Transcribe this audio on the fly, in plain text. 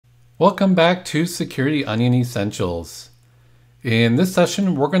Welcome back to Security Onion Essentials. In this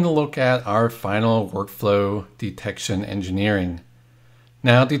session, we're going to look at our final workflow, detection engineering.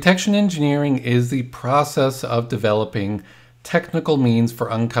 Now, detection engineering is the process of developing technical means for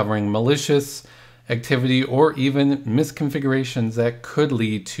uncovering malicious activity or even misconfigurations that could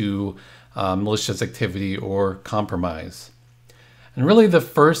lead to malicious activity or compromise. And really the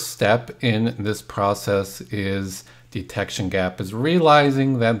first step in this process is detection gap, is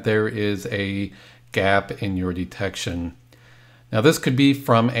realizing that there is a gap in your detection. Now this could be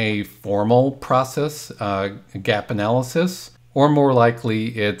from a formal process, gap analysis, or more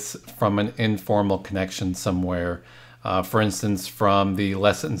likely it's from an informal connection somewhere. For instance, from the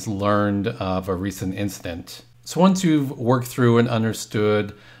lessons learned of a recent incident. So once you've worked through and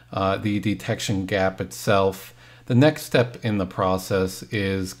understood the detection gap itself, the next step in the process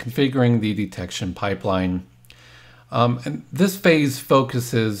is configuring the detection pipeline. And this phase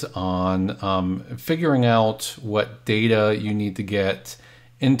focuses on figuring out what data you need to get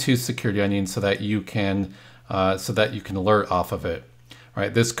into Security Onion so that you can alert off of it.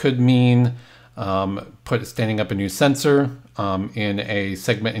 Right? This could mean standing up a new sensor in a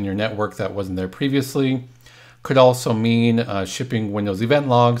segment in your network that wasn't there previously. Could also mean shipping Windows event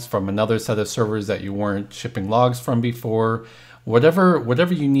logs from another set of servers that you weren't shipping logs from before.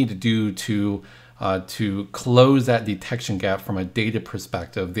 Whatever you need to do to close that detection gap from a data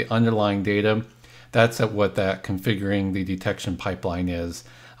perspective, the underlying data, that's what that configuring the detection pipeline is.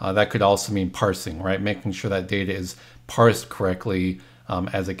 That could also mean parsing, right? Making sure that data is parsed correctly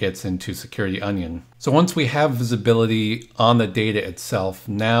as it gets into Security Onion. So once we have visibility on the data itself,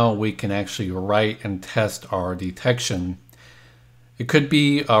 now we can actually write and test our detection. It could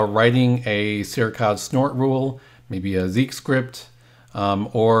be writing a Sierra snort rule, maybe a Zeek script,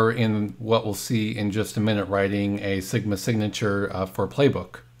 or in what we'll see in just a minute, writing a Sigma signature for a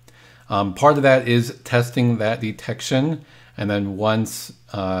playbook. Part of that is testing that detection, and then once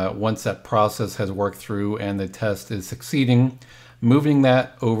that process has worked through and the test is succeeding, moving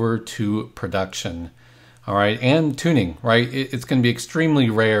that over to production. All right, and tuning, right? It's going to be extremely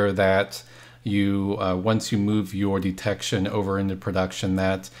rare that you, once you move your detection over into production,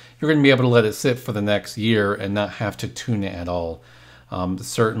 that you're going to be able to let it sit for the next year and not have to tune it at all.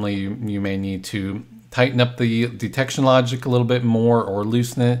 Certainly you may need to tighten up the detection logic a little bit more or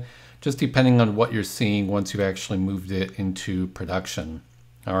loosen it, just depending on what you're seeing once you've actually moved it into production.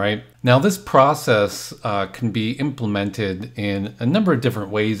 All right. Now this process can be implemented in a number of different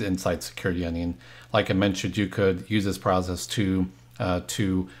ways inside Security Onion. Like I mentioned, you could use this process to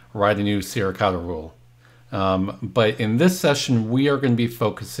write a new Sierra rule. But in this session, we are going to be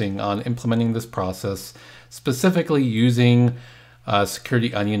focusing on implementing this process, specifically using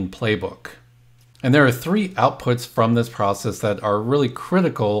Security Onion Playbook. And there are three outputs from this process that are really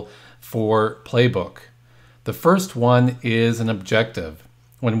critical for Playbook. The first one is an objective.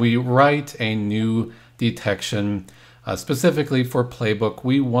 When we write a new detection, specifically for Playbook,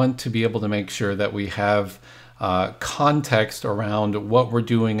 we want to be able to make sure that we have context around what we're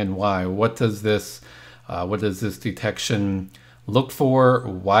doing and why. What does this detection look for?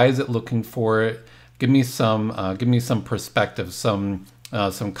 Why is it looking for it? Give me some perspective, some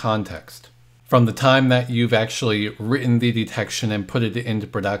context. From the time that you've actually written the detection and put it into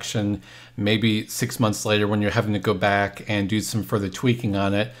production, maybe 6 months later when you're having to go back and do some further tweaking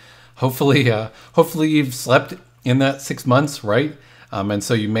on it, hopefully you've slept in that 6 months, right? And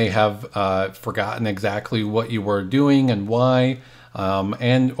so you may have forgotten exactly what you were doing and why,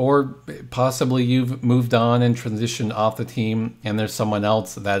 or possibly you've moved on and transitioned off the team and there's someone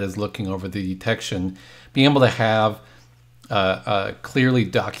else that is looking over the detection. Being able to have a clearly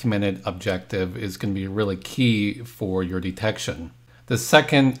documented objective is going to be really key for your detection. The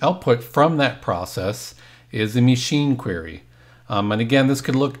second output from that process is a machine query. And again, this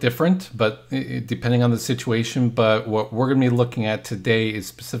could look different, but depending on the situation, but what we're going to be looking at today is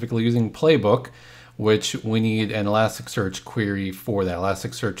specifically using Playbook, which we need an Elasticsearch query for that.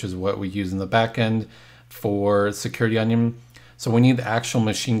 Elasticsearch is what we use in the back end for Security Onion. So we need the actual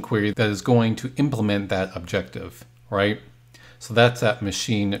machine query that is going to implement that objective, right? So that's that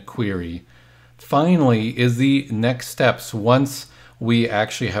machine query. Finally is the next steps. Once we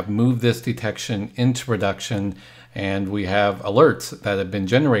actually have moved this detection into production and we have alerts that have been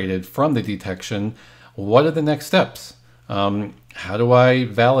generated from the detection, what are the next steps? How do I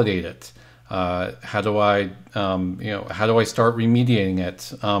validate it? How do I start remediating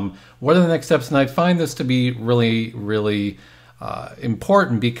it? What are the next steps? And I find this to be really, really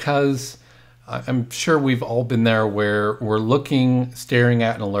important because I'm sure we've all been there where we're staring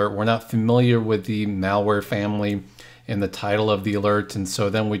at an alert. We're not familiar with the malware family in the title of the alert. And so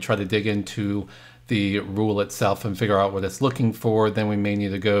then we try to dig into the rule itself and figure out what it's looking for. Then we may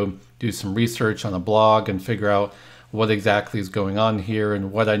need to go do some research on a blog and figure out what exactly is going on here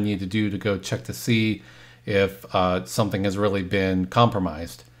and what I need to do to go check to see if something has really been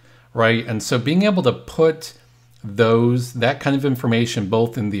compromised, right? And so being able to put that kind of information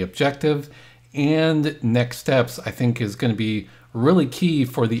both in the objective and next steps, I think is going to be really key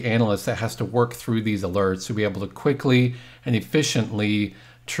for the analyst that has to work through these alerts to be able to quickly and efficiently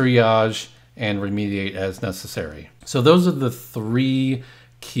triage and remediate as necessary. So those are the three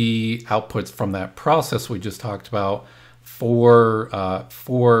key outputs from that process we just talked about for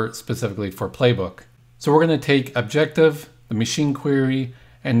specifically for Playbook. So we're going to take objective, the machine query,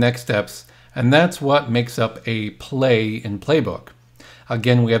 and next steps, and that's what makes up a play in Playbook.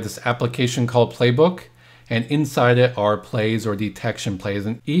 Again, we have this application called Playbook, and inside it are plays or detection plays,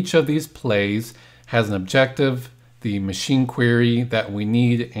 and each of these plays has an objective, the machine query that we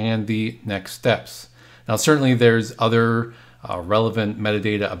need, and the next steps. Now certainly there's other relevant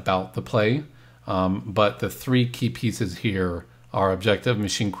metadata about the play, but the three key pieces here are objective,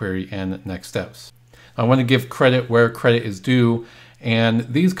 machine query, and next steps. I want to give credit where credit is due, and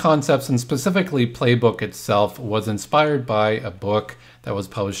these concepts, and specifically Playbook itself, was inspired by a book that was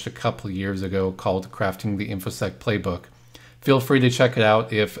published a couple of years ago called Crafting the InfoSec Playbook. Feel free to check it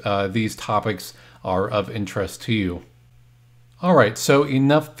out if these topics are of interest to you. All right, so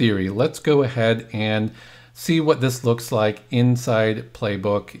enough theory. Let's go ahead and see what this looks like inside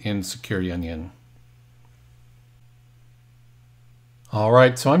Playbook in Security Onion. All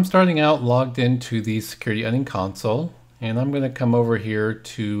right, so I'm starting out logged into the Security Onion console, and I'm going to come over here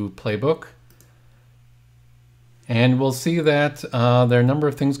to Playbook. And we'll see that there are a number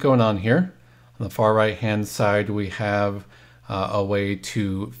of things going on here. On the far right hand side, we have a way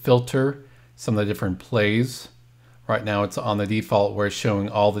to filter some of the different plays. Right now it's on the default where it's showing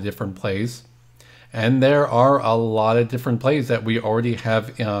all the different plays. And there are a lot of different plays that we already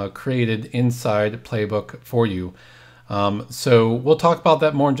have created inside Playbook for you. So we'll talk about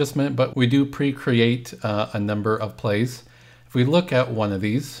that more in just a minute, but we do pre-create a number of plays. If we look at one of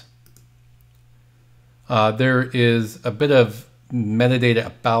these, there is a bit of metadata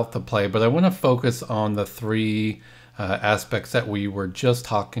about the play, but I want to focus on the three aspects that we were just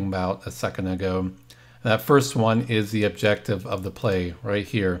talking about a second ago. That first one is the objective of the play right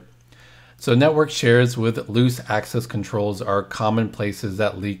here. So network shares with loose access controls are common places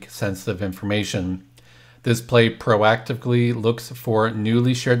that leak sensitive information. This play proactively looks for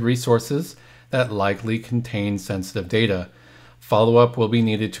newly shared resources that likely contain sensitive data. Follow-up will be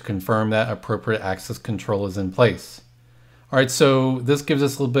needed to confirm that appropriate access control is in place. All right, so this gives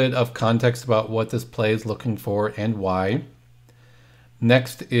us a little bit of context about what this play is looking for and why.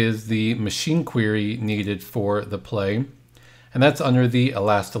 Next is the machine query needed for the play, and that's under the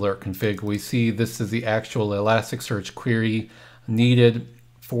ElastAlert config. We see this is the actual Elasticsearch query needed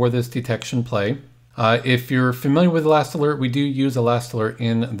for this detection play. If you're familiar with ElastAlert, we do use ElastAlert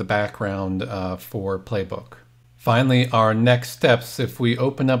in the background for Playbook. Finally, our next steps, if we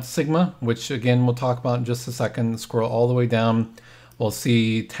open up Sigma, which again we'll talk about in just a second, scroll all the way down, we'll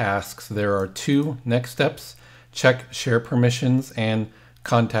see tasks. There are two next steps: check share permissions and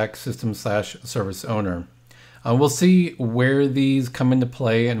contact system/service owner. We'll see where these come into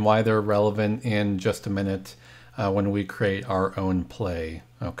play and why they're relevant in just a minute when we create our own play,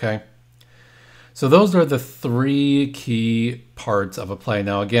 okay? So those are the three key parts of a play.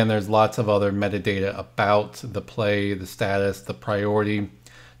 Now, again, there's lots of other metadata about the play, the status, the priority,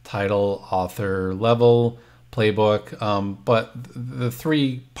 title, author, level, playbook. But the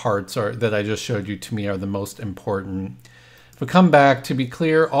three parts that I just showed you to me are the most important. If we come back, to be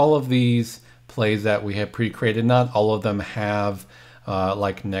clear, all of these plays that we have pre-created, not all of them have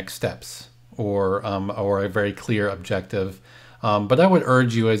like next steps or a very clear objective. But I would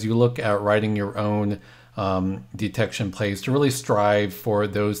urge you, as you look at writing your own detection plays, to really strive for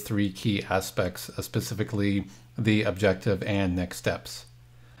those three key aspects, specifically the objective and next steps.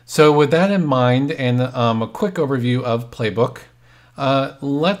 So with that in mind and a quick overview of Playbook,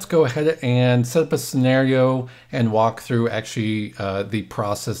 let's go ahead and set up a scenario and walk through actually the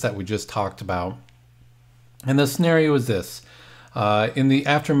process that we just talked about. And the scenario is this. In the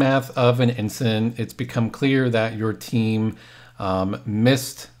aftermath of an incident, it's become clear that your team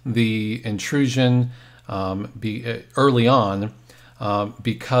missed the intrusion early on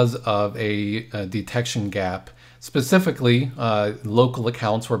because of a detection gap. Specifically, local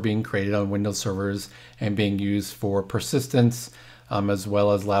accounts were being created on Windows servers and being used for persistence as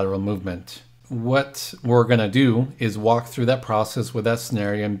well as lateral movement. what we're going to do is walk through that process with that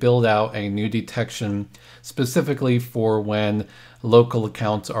scenario and build out a new detection specifically for when local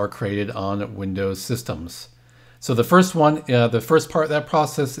accounts are created on Windows systems. So the first one, the first part of that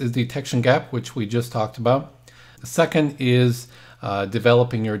process is detection gap, which we just talked about. The second is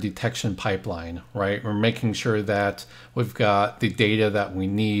developing your detection pipeline, right? We're making sure that we've got the data that we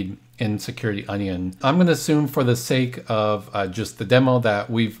need in Security Onion. I'm going to assume for the sake of just the demo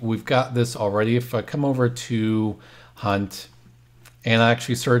that we've got this already. If I come over to Hunt and I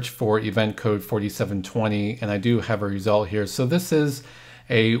actually search for event code 4720, and I do have a result here. So this is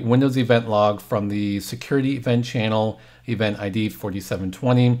a Windows event log from the security event channel, event ID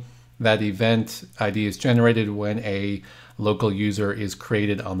 4720. That event ID is generated when a local user is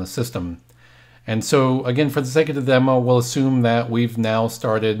created on the system. And so again, for the sake of the demo, we'll assume that we've now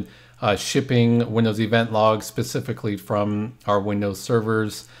started shipping Windows event logs specifically from our Windows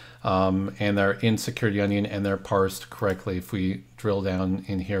servers, and they're in Security Onion and they're parsed correctly. If we drill down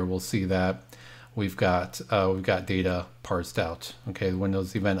in here, we'll see that we've got data parsed out. Okay, the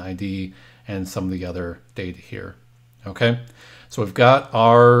Windows event ID and some of the other data here. Okay, so we've got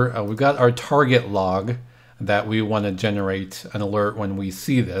our target log that we want to generate an alert when we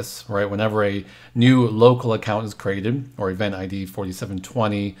see this, right? Whenever a new local account is created, or event ID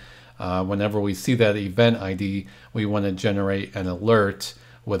 4720, whenever we see that event ID, we want to generate an alert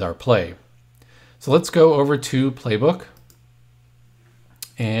with our play. So let's go over to Playbook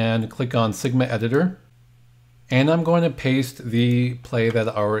and click on Sigma Editor. And I'm going to paste the play that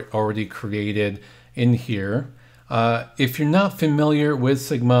I already created in here. If you're not familiar with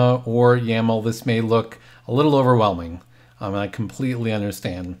Sigma or YAML, this may look a little overwhelming. I completely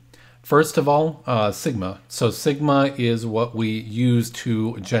understand. First of all, Sigma. So Sigma is what we use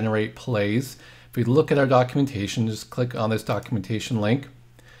to generate plays. If we look at our documentation, just click on this documentation link.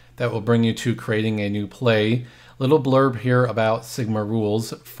 That will bring you to creating a new play. Little blurb here about Sigma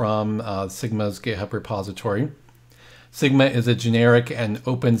rules from Sigma's GitHub repository. Sigma is a generic and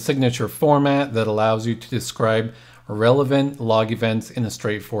open signature format that allows you to describe relevant log events in a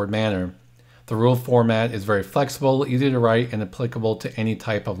straightforward manner. The rule format is very flexible, easy to write, and applicable to any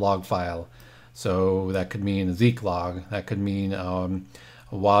type of log file. So that could mean a Zeek log, that could mean a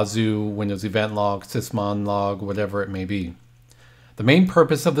Wazoo, Windows event log, Sysmon log, whatever it may be. The main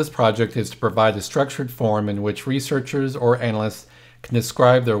purpose of this project is to provide a structured form in which researchers or analysts can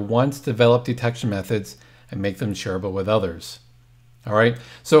describe their once developed detection methods and make them shareable with others. All right,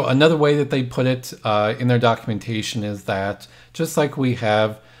 so another way that they put it in their documentation is that just like we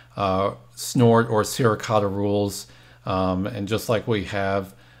have Snort or Suricata rules, and just like we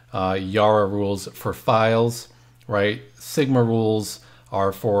have Yara rules for files, right? Sigma rules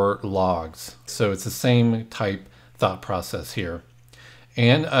are for logs. So it's the same type thought process here.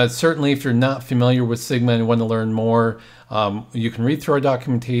 And certainly if you're not familiar with Sigma and want to learn more, you can read through our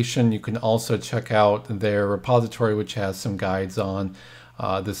documentation. You can also check out their repository, which has some guides on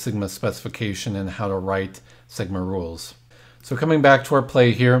the Sigma specification and how to write Sigma rules. So coming back to our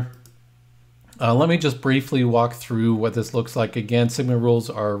play here, let me just briefly walk through what this looks like. Again, Sigma rules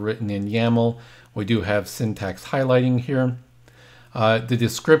are written in YAML. We do have syntax highlighting here. The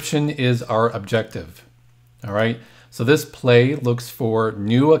description is our objective. All right. So this play looks for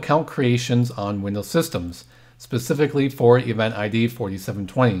new account creations on Windows systems, specifically for event ID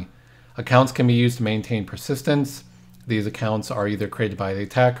 4720. Accounts can be used to maintain persistence. These accounts are either created by the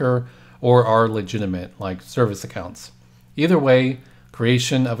attacker or are legitimate, like service accounts. Either way,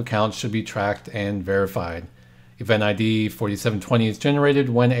 creation of accounts should be tracked and verified. Event ID 4720 is generated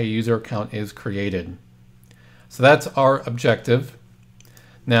when a user account is created. So that's our objective.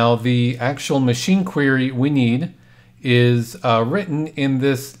 Now the actual machine query we need is written in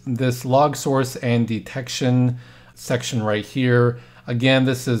this log source and detection section right here. Again,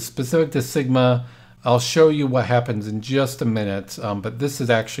 this is specific to Sigma. I'll show you what happens in just a minute, but this is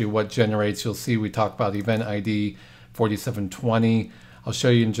actually what generates. You'll see we talk about event ID 4720. I'll show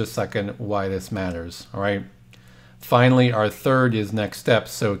you in just a second why this matters. All right. Finally, our third is next steps.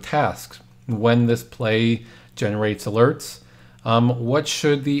 So tasks. When this play generates alerts, what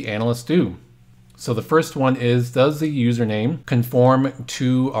should the analyst do? So the first one is, does the username conform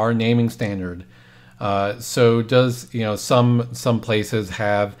to our naming standard? So does, some places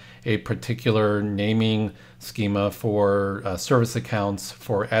have a particular naming schema for service accounts,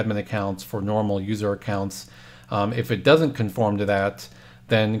 for admin accounts, for normal user accounts. If it doesn't conform to that,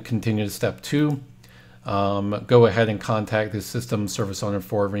 then continue to step 2. Go ahead and contact the system service owner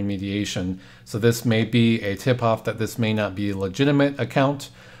for remediation. So this may be a tip-off that this may not be a legitimate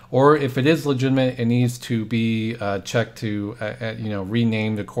account, or if it is legitimate, it needs to be checked to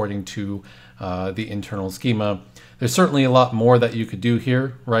renamed according to the internal schema. There's certainly a lot more that you could do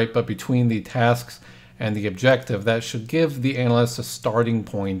here, right? But between the tasks and the objective, that should give the analyst a starting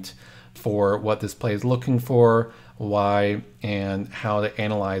point for what this play is looking for, why, and how to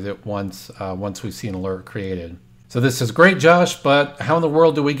analyze it once we see an alert created. So this is great, Josh, but how in the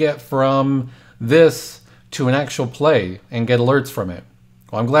world do we get from this to an actual play and get alerts from it?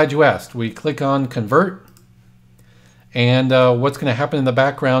 Well, I'm glad you asked. We click on Convert, and what's going to happen in the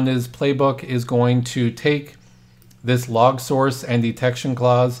background is Playbook is going to take this log source and detection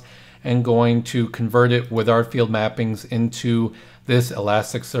clause and going to convert it with our field mappings into this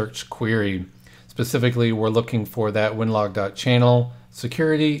Elasticsearch query. Specifically, we're looking for that winlog.channel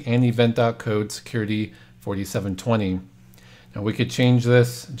security and event.code security 4720. Now we could change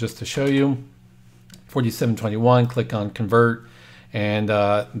this just to show you. 4721, click on convert, and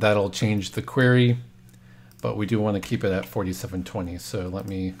that'll change the query, but we do want to keep it at 4720. So let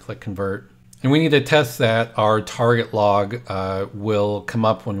me click convert. And we need to test that our target log will come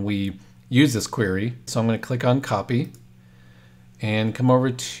up when we use this query. So I'm going to click on copy and come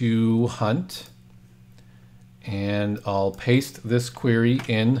over to Hunt, and I'll paste this query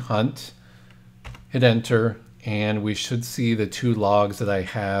in Hunt, hit enter, and we should see the two logs that I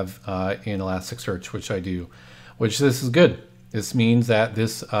have in Elasticsearch, which I do, which this is good. This means that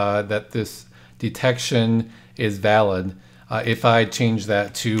this detection is valid. If I change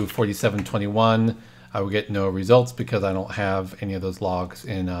that to 4721, I would get no results because I don't have any of those logs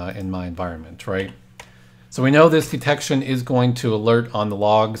in my environment, right? So we know this detection is going to alert on the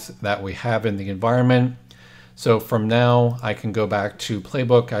logs that we have in the environment. So from now, I can go back to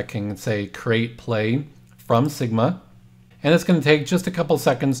Playbook. I can say create play from Sigma, and it's going to take just a couple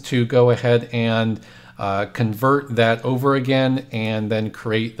seconds to go ahead and convert that over again and then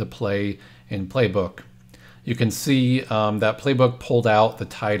create the play in Playbook. You can see that Playbook pulled out the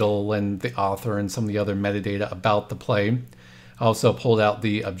title and the author and some of the other metadata about the play. Also pulled out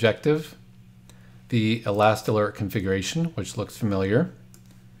the objective, the ElastAlert configuration, which looks familiar.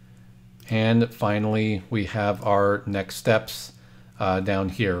 And finally, we have our next steps down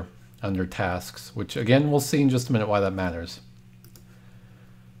here under tasks, which again, we'll see in just a minute why that matters.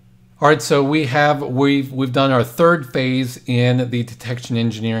 All right, so we've done our third phase in the detection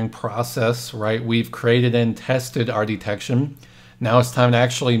engineering process, right? We've created and tested our detection. Now it's time to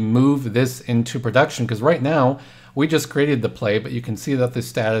actually move this into production, because right now we just created the play, but you can see that the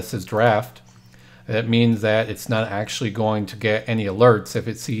status is draft. That means that it's not actually going to get any alerts if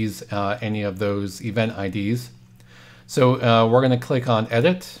it sees any of those event IDs. So we're going to click on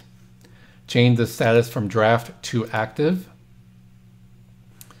Edit, change the status from draft to active.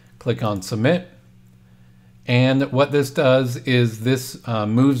 Click on Submit, and what this does is this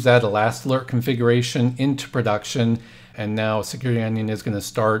moves that ElastAlert configuration into production, and now Security Onion is going to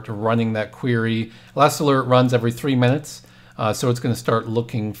start running that query. ElastAlert runs every 3 minutes, so it's going to start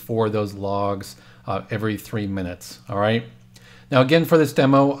looking for those logs every 3 minutes. All right. Now again, for this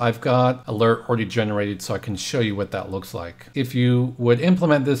demo, I've got alert already generated so I can show you what that looks like. If you would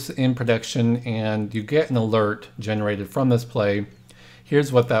implement this in production and you get an alert generated from this play,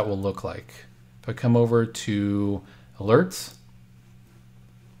 here's what that will look like. If I come over to alerts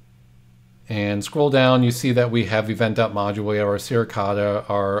and scroll down, you see that we have event.module, we have our Suricata,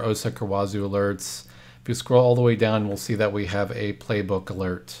 our OSA Kawazu alerts. If you scroll all the way down, we'll see that we have a Playbook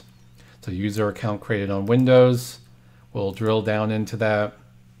alert. So user account created on Windows. We'll drill down into that.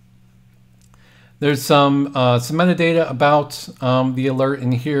 There's some metadata about the alert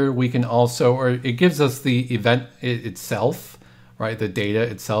in here. We can also, or it gives us the event itself, right? The data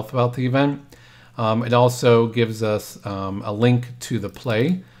itself about the event. It also gives us a link to the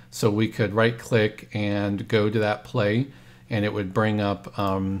play. So we could right click and go to that play, and it would bring up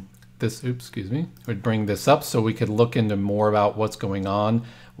it would bring this up so we could look into more about what's going on.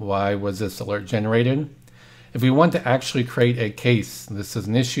 Why was this alert generated? If we want to actually create a case, this is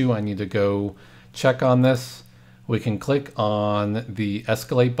an issue, I need to go check on this. We can click on the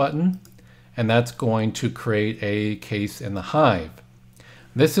escalate button, and that's going to create a case in the Hive.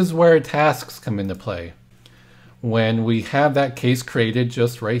 This is where tasks come into play. When we have that case created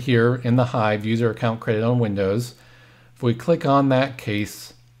just right here in the Hive, user account created on Windows, if we click on that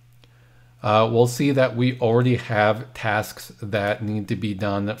case, we'll see that we already have tasks that need to be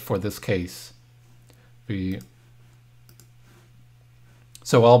done for this case.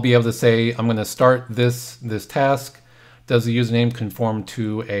 So I'll be able to say, I'm going to start this task. Does the username conform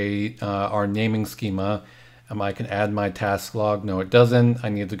to our naming schema? I can add my task log. No, it doesn't. I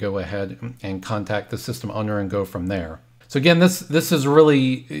need to go ahead and contact the system owner and go from there. So again, this is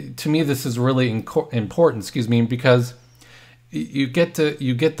really, to me, this is really important, because you get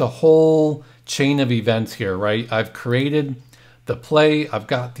the whole chain of events here, right? I've created the play, I've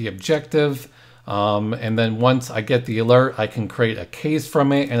got the objective, and then once I get the alert, I can create a case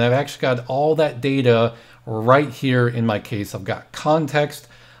from it, and I've actually got all that data right here in my case. I've got context,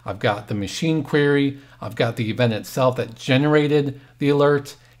 I've got the machine query, I've got the event itself that generated the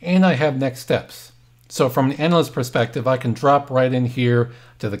alert, and I have next steps. So from an analyst perspective, I can drop right in here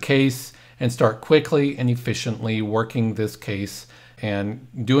to the case and start quickly and efficiently working this case and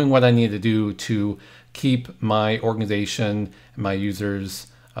doing what I need to do to keep my organization and my users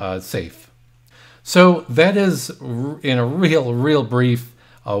safe. So that is, in a real brief,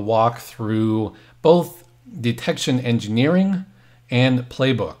 walk through both detection engineering and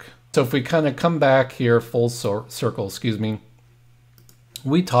playbook. So if we kind of come back here full circle,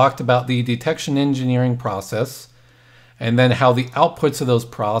 we talked about the detection engineering process and then how the outputs of those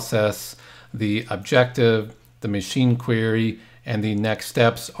process, the objective, the machine query, and the next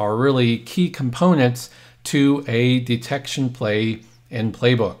steps are really key components to a detection play in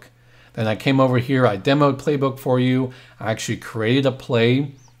Playbook. Then I came over here, I demoed Playbook for you. I actually created a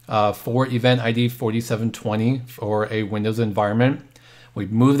play for Event ID 4720 for a Windows environment. We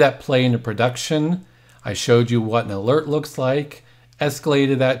moved that play into production. I showed you what an alert looks like,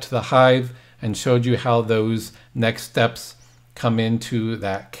 escalated that to the Hive, and showed you how those next steps come into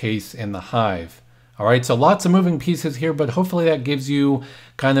that case in the Hive. All right, so lots of moving pieces here, but hopefully that gives you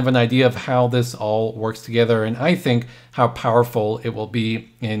kind of an idea of how this all works together, and I think how powerful it will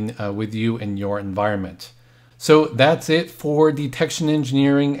be in with you in your environment. So that's it for detection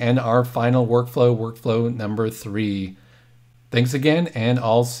engineering and our final workflow number 3. Thanks again, and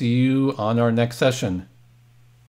I'll see you on our next session.